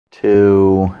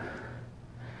to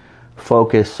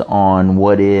focus on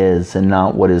what is and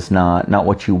not what is not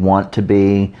what you want to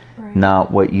be, right,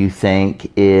 not what you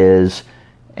think is,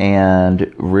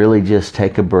 and really just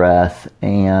take a breath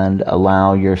and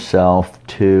allow yourself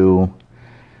to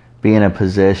be in a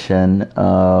position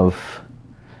of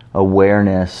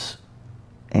awareness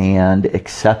and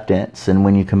acceptance. And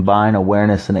when you combine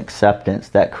awareness and acceptance,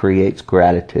 that creates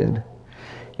gratitude.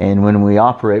 And when we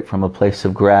operate from a place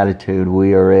of gratitude,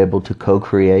 we are able to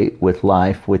co-create with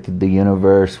life, with the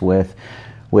universe, with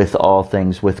all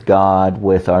things, with God,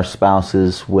 with our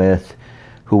spouses, with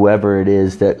whoever it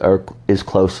is that is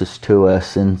closest to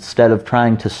us. Instead of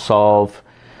trying to solve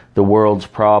the world's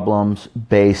problems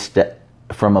based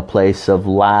from a place of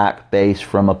lack, based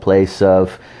from a place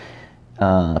of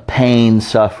pain,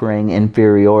 suffering,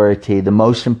 inferiority, the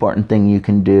most important thing you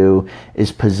can do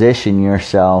is position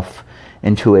yourself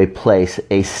into a place,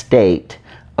 a state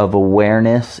of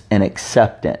awareness and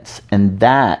acceptance. And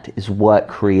that is what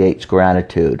creates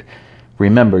gratitude.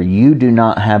 Remember, you do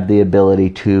not have the ability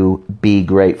to be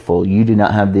grateful. You do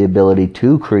not have the ability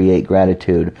to create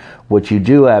gratitude. What you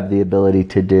do have the ability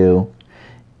to do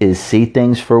is see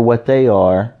things for what they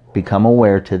are, become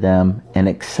aware to them, and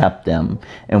accept them.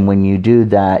 And when you do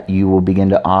that, you will begin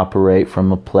to operate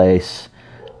from a place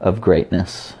of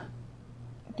greatness.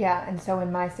 Yeah, and so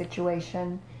in my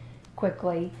situation,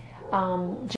 quickly,